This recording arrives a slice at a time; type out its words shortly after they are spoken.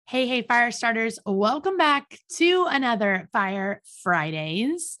Hey, fire starters. Welcome back to another Fire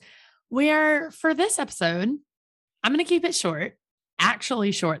Fridays, where for this episode, I'm going to keep it short,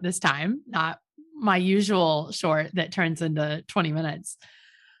 actually short this time, not my usual short that turns into 20 minutes.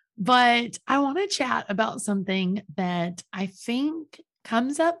 But I want to chat about something that I think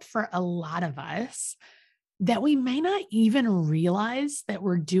comes up for a lot of us that we may not even realize that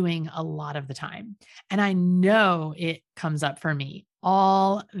we're doing a lot of the time. And I know it comes up for me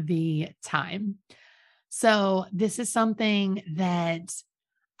all the time. So, this is something that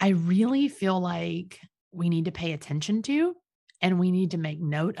I really feel like we need to pay attention to and we need to make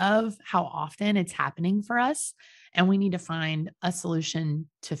note of how often it's happening for us. And we need to find a solution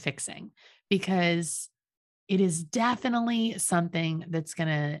to fixing because it is definitely something that's going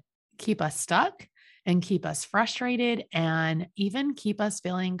to keep us stuck and keep us frustrated and even keep us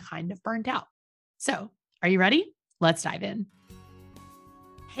feeling kind of burnt out. So, are you ready? Let's dive in.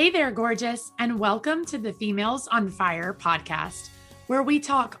 Hey there, gorgeous, and welcome to the Females on Fire podcast, where we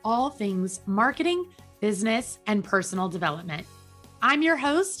talk all things marketing, business, and personal development. I'm your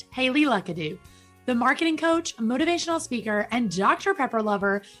host, Haley Luckadoo, the marketing coach, motivational speaker, and Dr. Pepper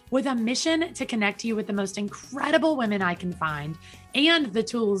lover with a mission to connect you with the most incredible women I can find and the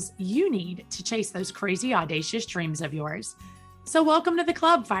tools you need to chase those crazy, audacious dreams of yours. So welcome to the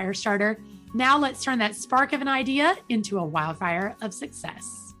club, Firestarter. Now let's turn that spark of an idea into a wildfire of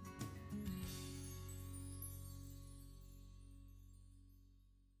success.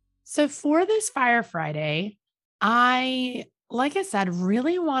 So for this Fire Friday, like I said,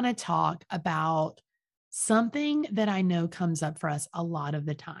 really want to talk about something that I know comes up for us a lot of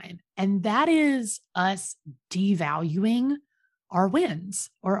the time. And that is us devaluing our wins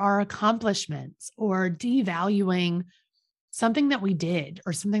or our accomplishments or devaluing something that we did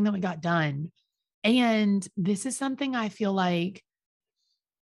or something that we got done. And this is something I feel like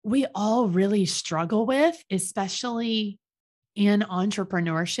we all really struggle with, especially in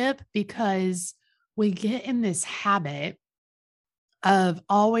entrepreneurship, because we get in this habit of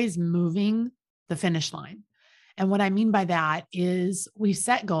always moving the finish line. And what I mean by that is we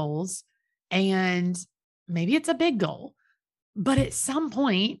set goals and maybe it's a big goal, but at some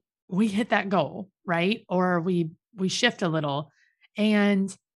point we hit that goal, right? Or we shift a little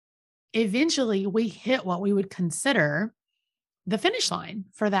and eventually we hit what we would consider the finish line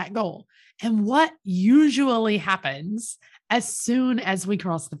for that goal. And what usually happens as soon as we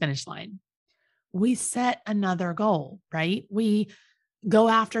cross the finish line, we set another goal, right? We go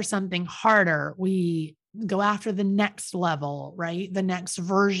after something harder. We go after the next level, right? The next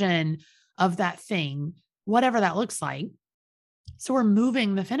version of that thing, whatever that looks like. So we're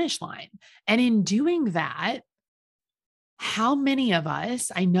moving the finish line. And in doing that, how many of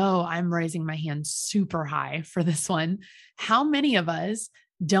us, I know I'm raising my hand super high for this one, how many of us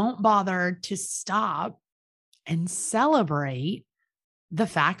don't bother to stop and celebrate the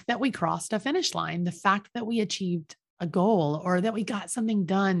fact that we crossed a finish line, the fact that we achieved a goal or that we got something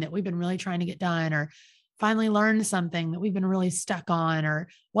done that we've been really trying to get done or finally learned something that we've been really stuck on or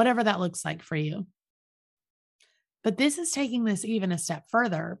whatever that looks like for you. But this is taking this even a step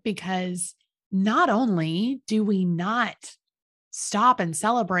further because not only do we not stop and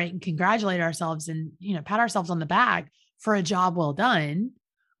celebrate and congratulate ourselves and, pat ourselves on the back for a job well done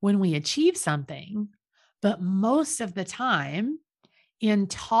when we achieve something, but most of the time in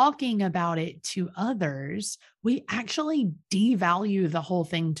talking about it to others, we actually devalue the whole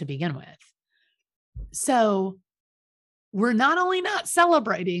thing to begin with. So we're not only not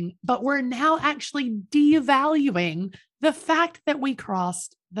celebrating, but we're now actually devaluing the fact that we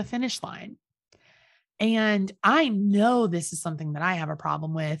crossed the finish line. And I know this is something that I have a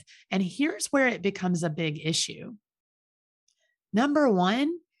problem with. And here's where it becomes a big issue. Number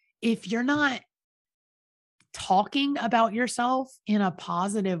one, if you're not talking about yourself in a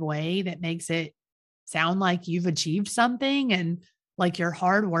positive way that makes it sound like you've achieved something and like your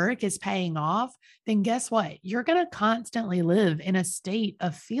hard work is paying off, then guess what? You're going to constantly live in a state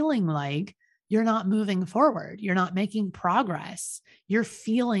of feeling like you're not moving forward. You're not making progress. You're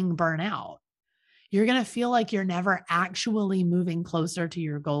feeling burnout. You're going to feel like you're never actually moving closer to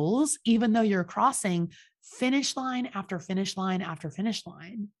your goals, even though you're crossing finish line after finish line after finish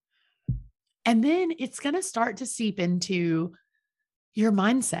line. And then it's going to start to seep into your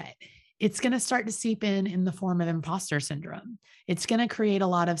mindset. It's going to start to seep in the form of imposter syndrome. It's going to create a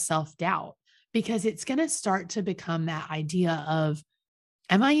lot of self-doubt because it's going to start to become that idea of,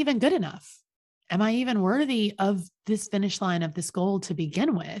 am I even good enough? Am I even worthy of this finish line of this goal to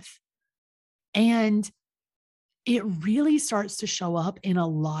begin with? And it really starts to show up in a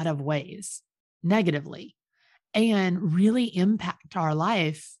lot of ways negatively and really impact our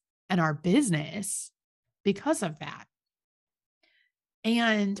life and our business because of that.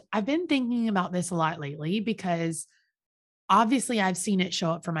 And I've been thinking about this a lot lately because obviously I've seen it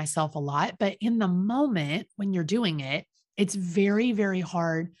show up for myself a lot, but in the moment when you're doing it, it's very, very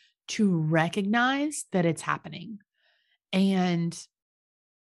hard to recognize that it's happening. And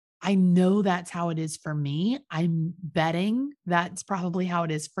I know that's how it is for me. I'm betting that's probably how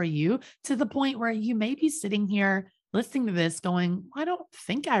it is for you, to the point where you may be sitting here listening to this going, I don't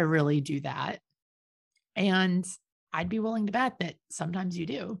think I really do that. And I'd be willing to bet that sometimes you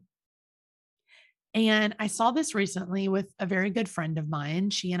do. And I saw this recently with a very good friend of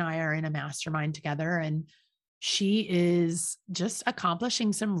mine. She and I are in a mastermind together, and she is just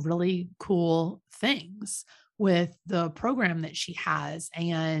accomplishing some really cool things with the program that she has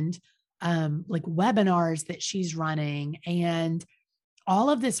and like webinars that she's running and all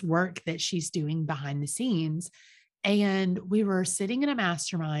of this work that she's doing behind the scenes. And we were sitting in a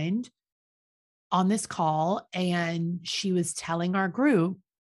mastermind on this call, and she was telling our group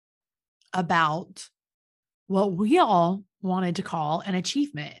about what we all wanted to call an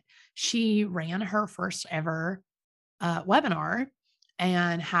achievement. She ran her first ever webinar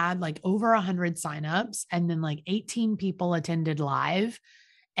and had like over 100 signups, and then like 18 people attended live.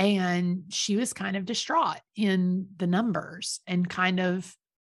 And she was kind of distraught in the numbers and kind of,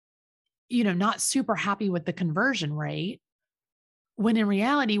 not super happy with the conversion rate. When in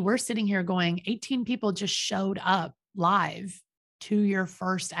reality, we're sitting here going, 18 people just showed up live to your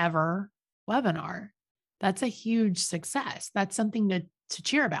first ever webinar. That's a huge success. That's something to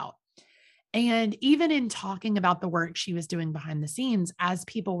cheer about. And even in talking about the work she was doing behind the scenes, as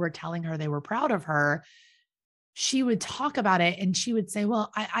people were telling her they were proud of her, she would talk about it and she would say,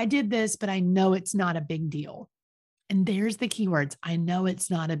 well, I did this, but I know it's not a big deal. And there's the keywords. I know it's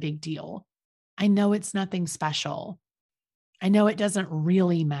not a big deal. I know it's nothing special. I know it doesn't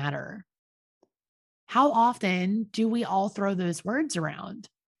really matter. How often do we all throw those words around?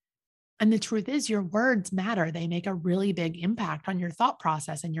 And the truth is, your words matter. They make a really big impact on your thought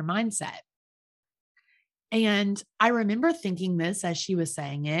process and your mindset. And I remember thinking this as she was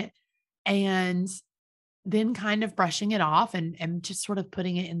saying it, and then kind of brushing it off and just sort of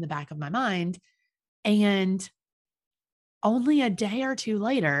putting it in the back of my mind. And only a day or two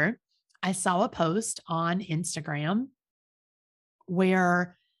later, I saw a post on Instagram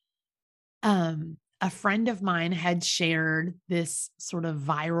where a friend of mine had shared this sort of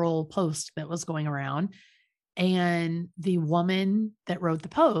viral post that was going around. And the woman that wrote the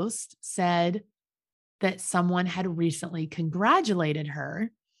post said that someone had recently congratulated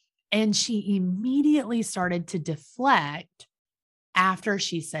her, and she immediately started to deflect after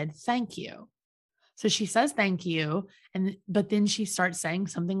she said thank you. So she says thank you, but then she starts saying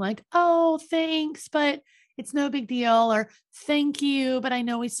something like, "Oh, thanks, but it's no big deal," or "Thank you, but I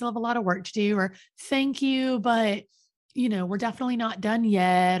know we still have a lot of work to do," or "Thank you, but we're definitely not done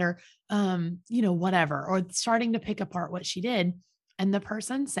yet," or whatever, or starting to pick apart what she did. And the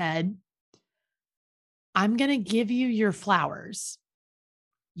person said, "I'm going to give you your flowers.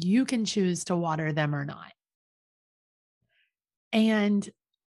 You can choose to water them or not." And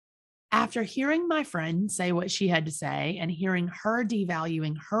after hearing my friend say what she had to say and hearing her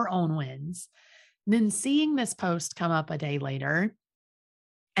devaluing her own wins, then seeing this post come up a day later,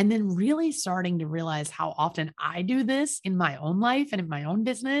 and then really starting to realize how often I do this in my own life and in my own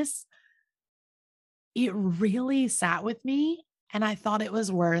business, it really sat with me. And I thought it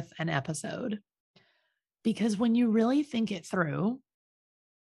was worth an episode. Because when you really think it through,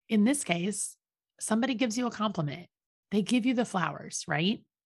 in this case, somebody gives you a compliment, they give you the flowers, right?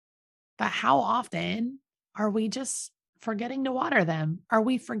 But how often are we just forgetting to water them? Are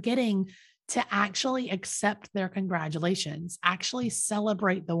we forgetting to actually accept their congratulations, actually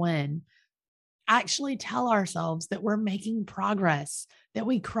celebrate the win, actually tell ourselves that we're making progress, that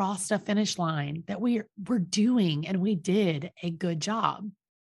we crossed a finish line, that we're doing and we did a good job?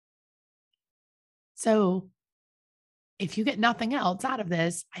 So if you get nothing else out of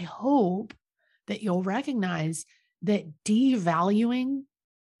this, I hope that you'll recognize that devaluing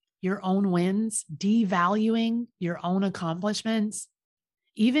your own wins, devaluing your own accomplishments,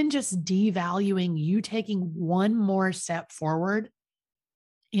 even just devaluing you taking one more step forward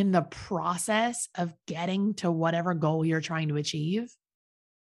in the process of getting to whatever goal you're trying to achieve.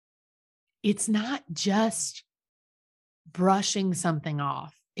 It's not just brushing something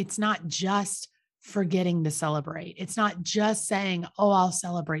off. It's not just forgetting to celebrate. It's not just saying, oh, I'll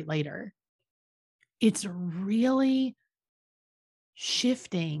celebrate later. It's really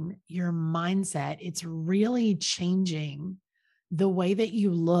shifting your mindset. It's really changing the way that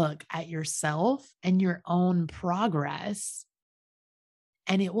you look at yourself and your own progress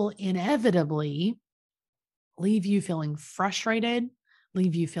And it will inevitably leave you feeling frustrated,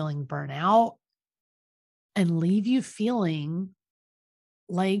 leave you feeling burnout, and leave you feeling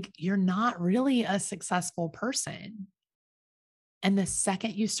like you're not really a successful person. And the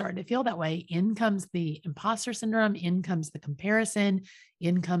second you start to feel that way, in comes the imposter syndrome, in comes the comparison,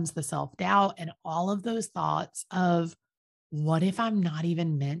 in comes the self doubt, and all of those thoughts of, what if I'm not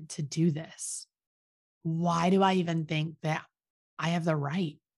even meant to do this? Why do I even think that I have the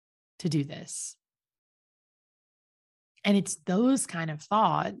right to do this? And it's those kind of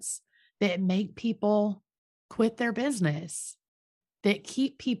thoughts that make people quit their business, that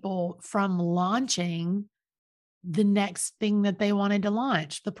keep people from launching the next thing that they wanted to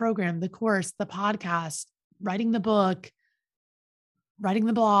launch, the program, the course, the podcast, writing the book, writing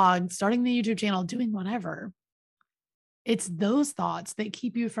the blog, starting the YouTube channel, doing whatever. It's those thoughts that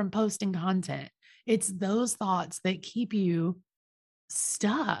keep you from posting content. It's those thoughts that keep you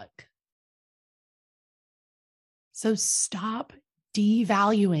stuck. So stop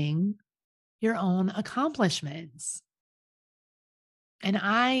devaluing your own accomplishments. And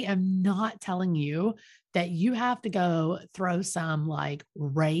I am not telling you that you have to go throw some like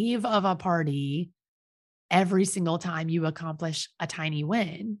rave of a party every single time you accomplish a tiny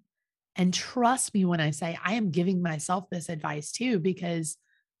win. And trust me when I say I am giving myself this advice too, because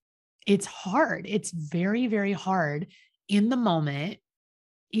it's hard. It's very, very hard in the moment.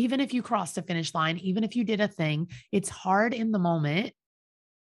 Even if you crossed a finish line, even if you did a thing, it's hard in the moment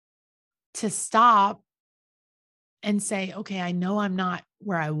to stop and say, okay, I know I'm not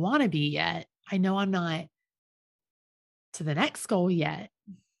where I want to be yet. I know I'm not to the next goal yet,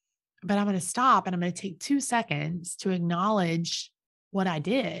 but I'm going to stop and I'm going to take 2 seconds to acknowledge what I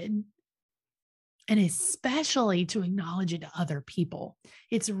did. And especially to acknowledge it to other people.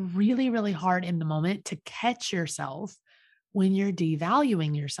 It's really, really hard in the moment to catch yourself when you're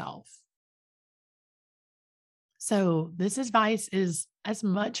devaluing yourself. So this advice is as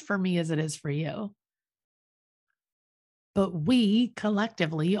much for me as it is for you. But we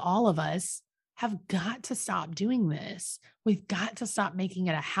collectively, all of us, have got to stop doing this. We've got to stop making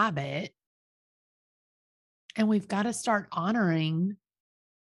it a habit. And we've got to start honoring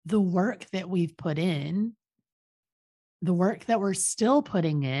the work that we've put in, the work that we're still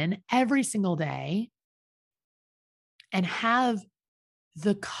putting in every single day, and have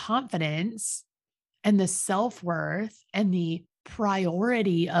the confidence and the self-worth and the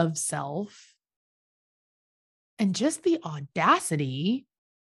priority of self and just the audacity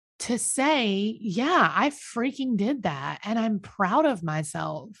to say, yeah, I freaking did that. And I'm proud of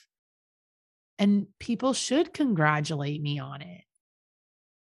myself. And people should congratulate me on it.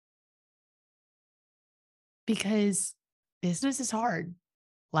 Because business is hard.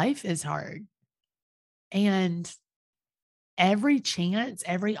 Life is hard. And every chance,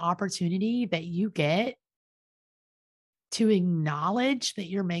 every opportunity that you get to acknowledge that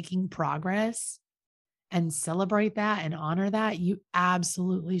you're making progress and celebrate that and honor that, you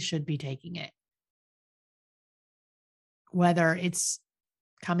absolutely should be taking it. Whether it's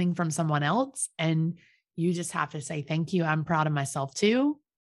coming from someone else and you just have to say, thank you, I'm proud of myself too,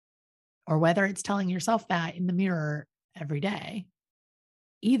 or whether it's telling yourself that in the mirror every day.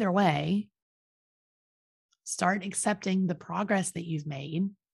 Either way, start accepting the progress that you've made,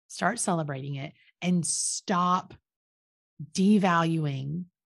 start celebrating it, and stop devaluing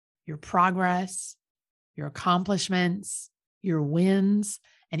your progress, your accomplishments, your wins,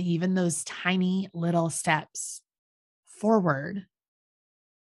 and even those tiny little steps forward,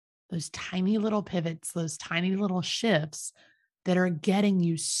 those tiny little pivots, those tiny little shifts that are getting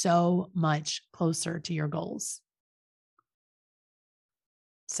you so much closer to your goals.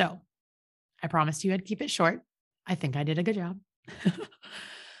 So I promised you I'd keep it short. I think I did a good job.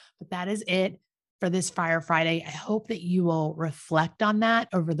 But that is it for this Fire Friday. I hope that you will reflect on that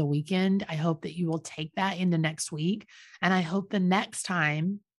over the weekend. I hope that you will take that into next week. And I hope the next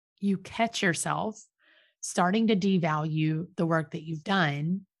time you catch yourself starting to devalue the work that you've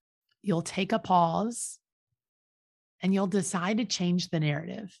done, you'll take a pause and you'll decide to change the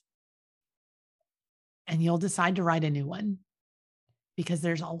narrative. And you'll decide to write a new one, because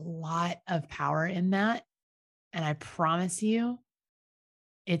there's a lot of power in that. And I promise you,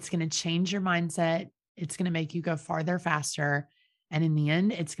 it's going to change your mindset. It's going to make you go farther, faster. And in the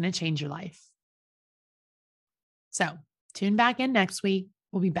end, it's going to change your life. So tune back in next week.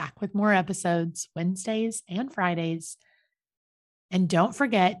 We'll be back with more episodes Wednesdays and Fridays. And don't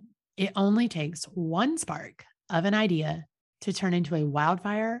forget, it only takes one spark of an idea to turn into a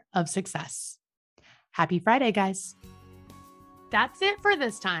wildfire of success. Happy Friday, guys. That's it for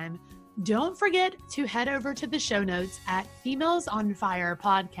this time. Don't forget to head over to the show notes at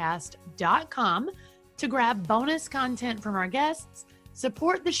femalesonfirepodcast.com to grab bonus content from our guests,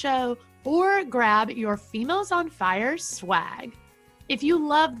 support the show, or grab your Females on Fire swag. If you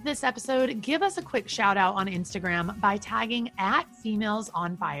loved this episode, give us a quick shout out on Instagram by tagging at Females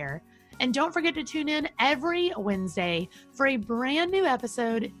on Fire. And don't forget to tune in every Wednesday for a brand new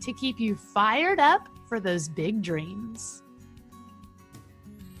episode to keep you fired up for those big dreams.